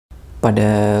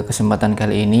Pada kesempatan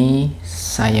kali ini,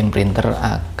 Sayem Printer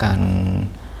akan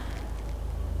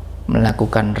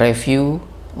melakukan review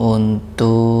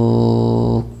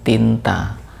untuk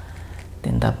tinta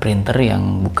printer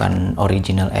yang bukan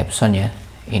original Epson ya.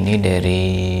 Ini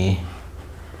dari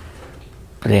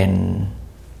brand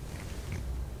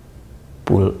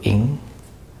Ink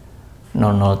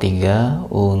 003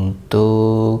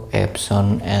 untuk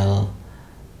Epson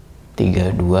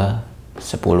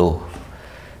L3210.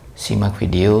 Simak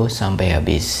video sampai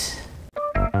habis.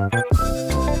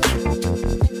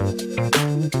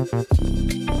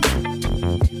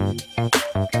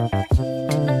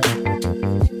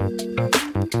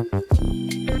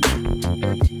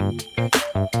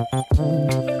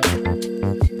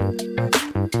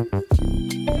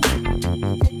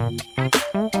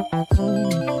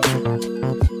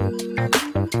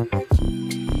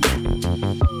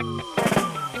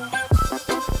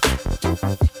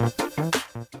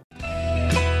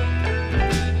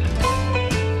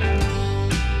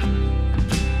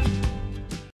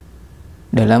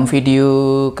 Dalam video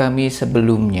kami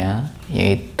sebelumnya,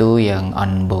 yaitu yang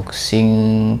unboxing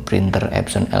printer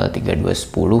Epson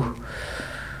L3210,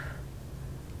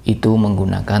 itu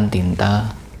menggunakan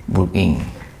tinta ink.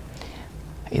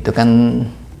 Itu kan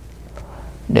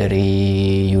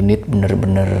dari unit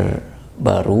bener-bener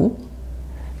baru,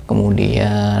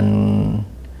 kemudian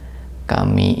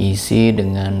kami isi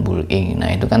dengan ink.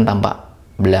 Nah, itu kan tampak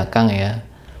belakang ya.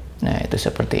 Nah, itu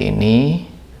seperti ini.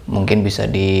 Mungkin bisa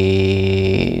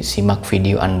disimak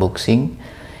video unboxing.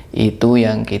 Itu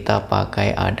yang kita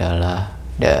pakai adalah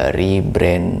dari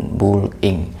brand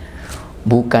ink,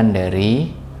 bukan dari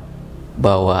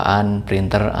bawaan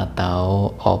printer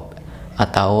atau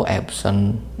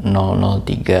Epson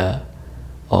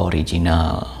 003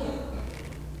 original.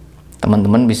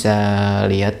 Teman-teman bisa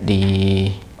lihat di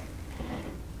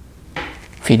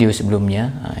video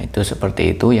sebelumnya. Nah, itu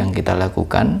seperti itu yang kita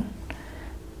lakukan.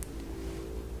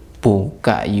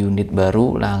 Buka unit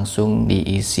baru langsung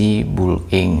diisi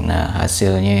ink. Nah,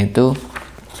 hasilnya itu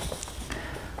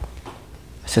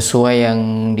sesuai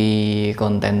yang di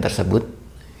konten tersebut.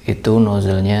 Itu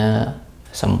nozzle-nya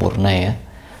sempurna ya,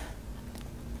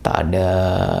 tak ada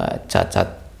cacat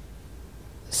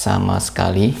sama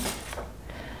sekali.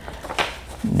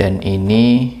 Dan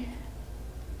ini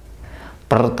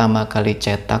pertama kali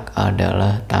cetak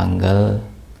adalah tanggal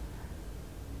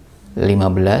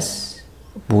 15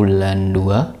 bulan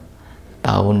 2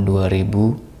 tahun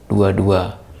 2022.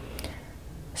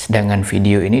 Sedangkan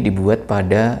video ini dibuat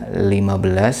pada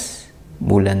 15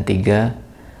 bulan 3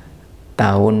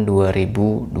 tahun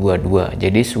 2022.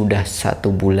 Jadi sudah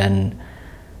 1 bulan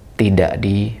tidak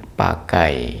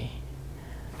dipakai.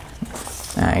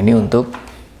 Nah, ini untuk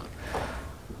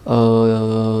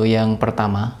yang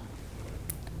pertama.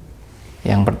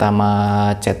 Yang pertama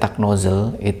cetak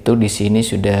nozzle itu di sini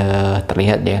sudah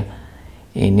terlihat ya.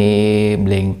 Ini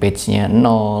blank page-nya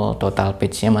 0, total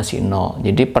page-nya masih 0.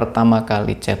 Jadi pertama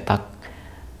kali cetak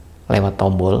lewat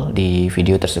tombol di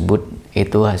video tersebut,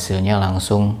 itu hasilnya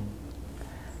langsung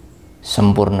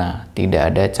sempurna,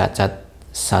 tidak ada cacat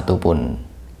satupun.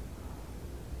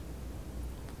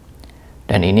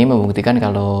 Dan ini membuktikan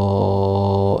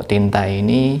kalau tinta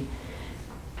ini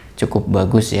cukup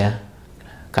bagus ya.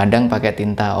 Kadang pakai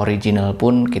tinta original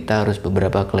pun kita harus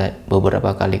beberapa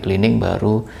kali cleaning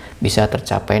baru bisa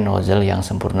tercapai nozzle yang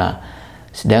sempurna.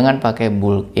 Sedangkan pakai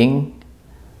ink,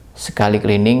 sekali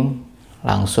cleaning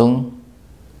langsung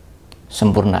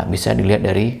sempurna. Bisa dilihat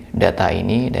dari data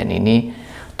ini, dan ini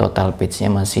total page-nya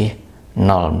masih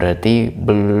 0. Berarti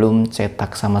belum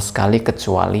cetak sama sekali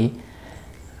kecuali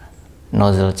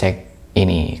nozzle check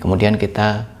ini. Kemudian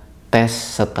kita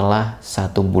tes setelah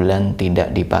 1 bulan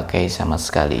tidak dipakai sama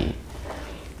sekali.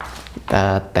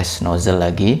 Kita tes nozzle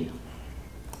lagi.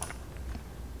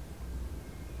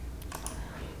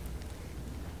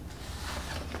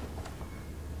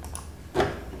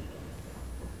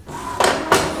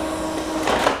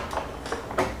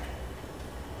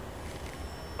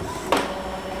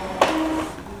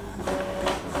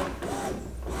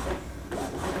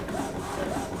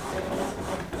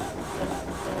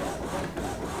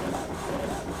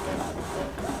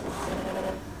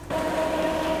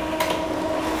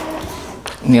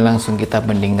 Ini langsung kita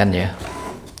bandingkan ya.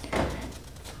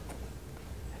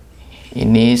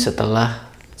 Ini setelah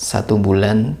 1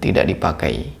 bulan tidak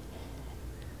dipakai,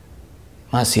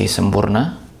 masih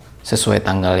sempurna sesuai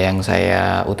tanggal yang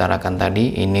saya utarakan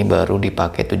tadi. Ini baru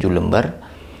dipakai 7 lembar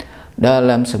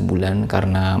dalam sebulan,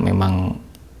 karena memang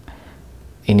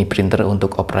ini printer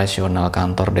untuk operasional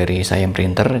kantor dari Sayem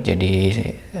Printer. Jadi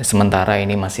sementara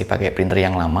ini masih pakai printer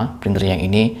yang lama. Printer yang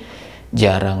ini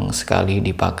jarang sekali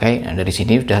dipakai. Nah, dari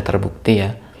sini sudah terbukti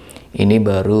ya. Ini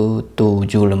baru 7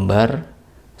 lembar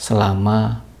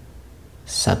selama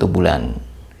 1 bulan.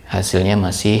 Hasilnya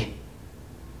masih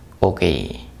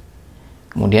oke.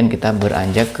 Kemudian kita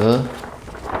beranjak ke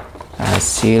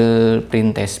hasil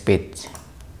print test page.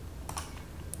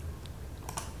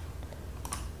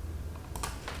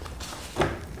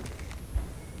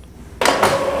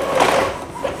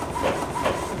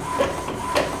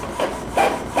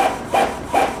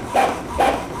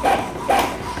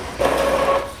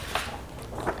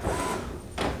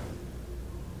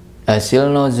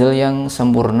 Hasil nozzle yang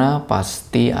sempurna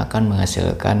pasti akan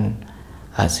menghasilkan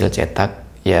hasil cetak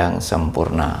yang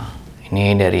sempurna.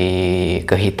 Ini dari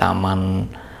kehitaman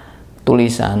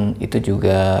tulisan itu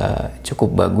juga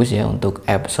cukup bagus ya. Untuk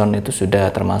Epson itu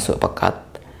sudah termasuk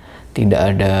pekat,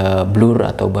 tidak ada blur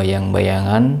atau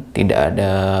bayang-bayangan, tidak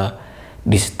ada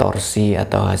distorsi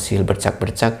atau hasil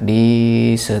bercak-bercak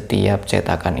di setiap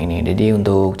cetakan ini. Jadi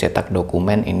untuk cetak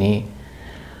dokumen ini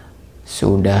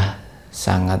sudah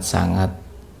sangat-sangat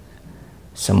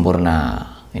sempurna.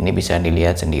 Ini bisa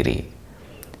dilihat sendiri.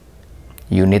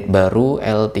 Unit baru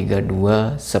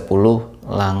L3210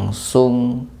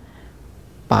 langsung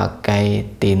pakai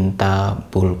tinta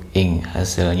bulk ink,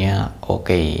 hasilnya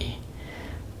oke.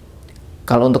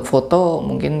 Kalau untuk foto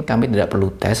mungkin kami tidak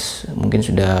perlu tes, mungkin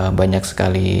sudah banyak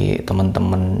sekali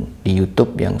teman-teman di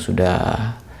YouTube yang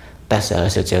sudah tes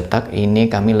hasil cetak. Ini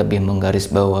kami lebih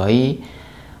menggarisbawahi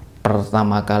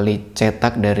pertama kali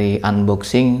cetak dari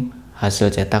unboxing,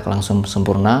 hasil cetak langsung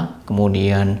sempurna,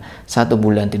 kemudian 1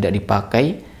 bulan tidak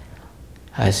dipakai,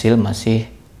 hasil masih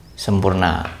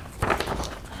sempurna.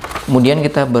 Kemudian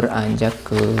kita beranjak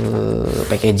ke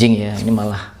packaging ya. Ini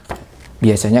malah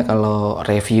biasanya kalau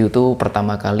review tuh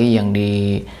pertama kali yang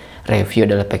di review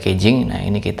adalah packaging. Nah,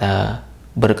 ini kita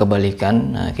berkebalikan.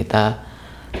 Nah, kita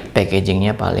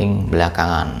packagingnya paling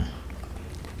belakangan.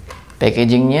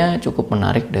 Packagingnya cukup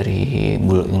menarik dari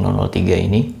bulk ink 003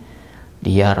 ini.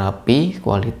 Dia rapi,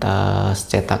 kualitas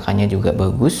cetakannya juga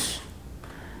bagus.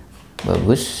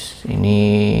 Ini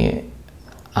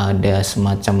ada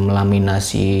semacam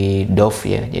laminasi doff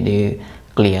ya, jadi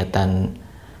kelihatan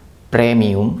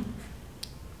premium.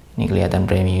 Ini kelihatan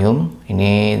premium.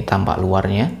 Ini tampak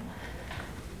luarnya.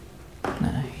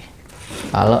 Nah,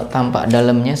 kalau tampak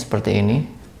dalamnya seperti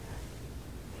ini.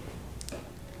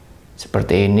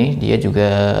 Seperti ini, dia juga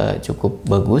cukup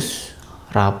bagus,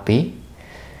 rapi,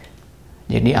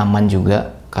 jadi aman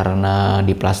juga karena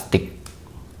di plastik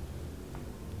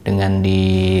dengan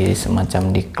semacam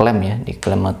diklem ya,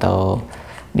 diklem atau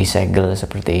disegel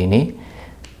seperti ini,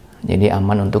 jadi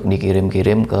aman untuk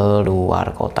dikirim-kirim ke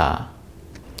luar kota.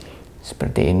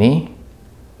 Seperti ini.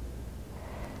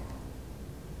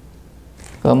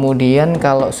 Kemudian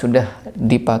kalau sudah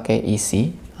dipakai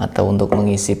isi atau untuk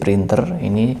mengisi printer,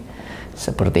 ini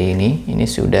seperti ini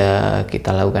sudah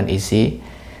kita lakukan isi,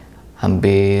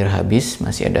 hampir habis,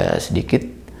 masih ada sedikit.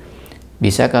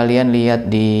 Bisa kalian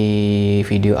lihat di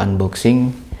video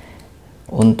unboxing.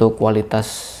 Untuk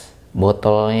kualitas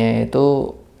botolnya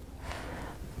itu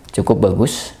cukup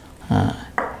bagus.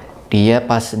 Nah, dia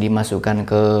pas dimasukkan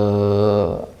ke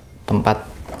tempat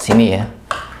sini ya,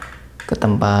 ke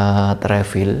tempat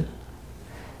refill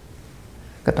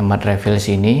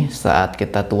sini, saat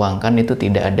kita tuangkan itu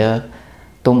tidak ada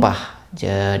tumpah.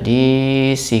 Jadi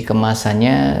si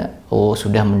kemasannya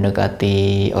sudah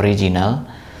mendekati original.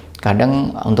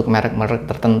 Kadang untuk merek-merek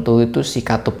tertentu itu si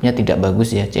katupnya tidak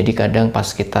bagus ya, jadi kadang pas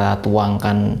kita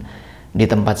tuangkan di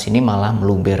tempat sini malah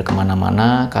meluber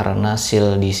kemana-mana karena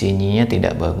seal di sininya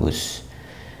tidak bagus.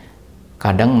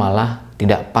 Kadang malah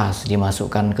tidak pas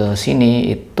dimasukkan ke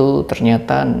sini, itu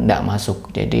ternyata tidak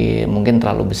masuk. Jadi mungkin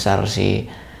terlalu besar si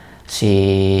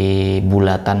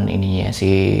bulatan ininya,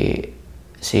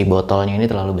 si botolnya ini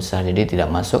terlalu besar, jadi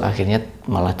tidak masuk, akhirnya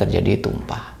malah terjadi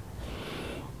tumpah.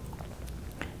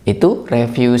 Itu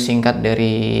review singkat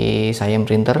dari Sayem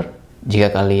Printer. Jika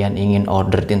kalian ingin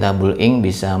order tinta bulk ink,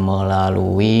 bisa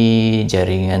melalui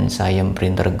jaringan Sayem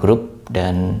Printer Group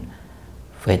dan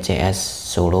VCS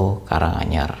Solo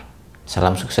Karanganyar.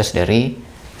 Salam sukses dari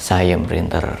Sayem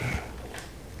Printer.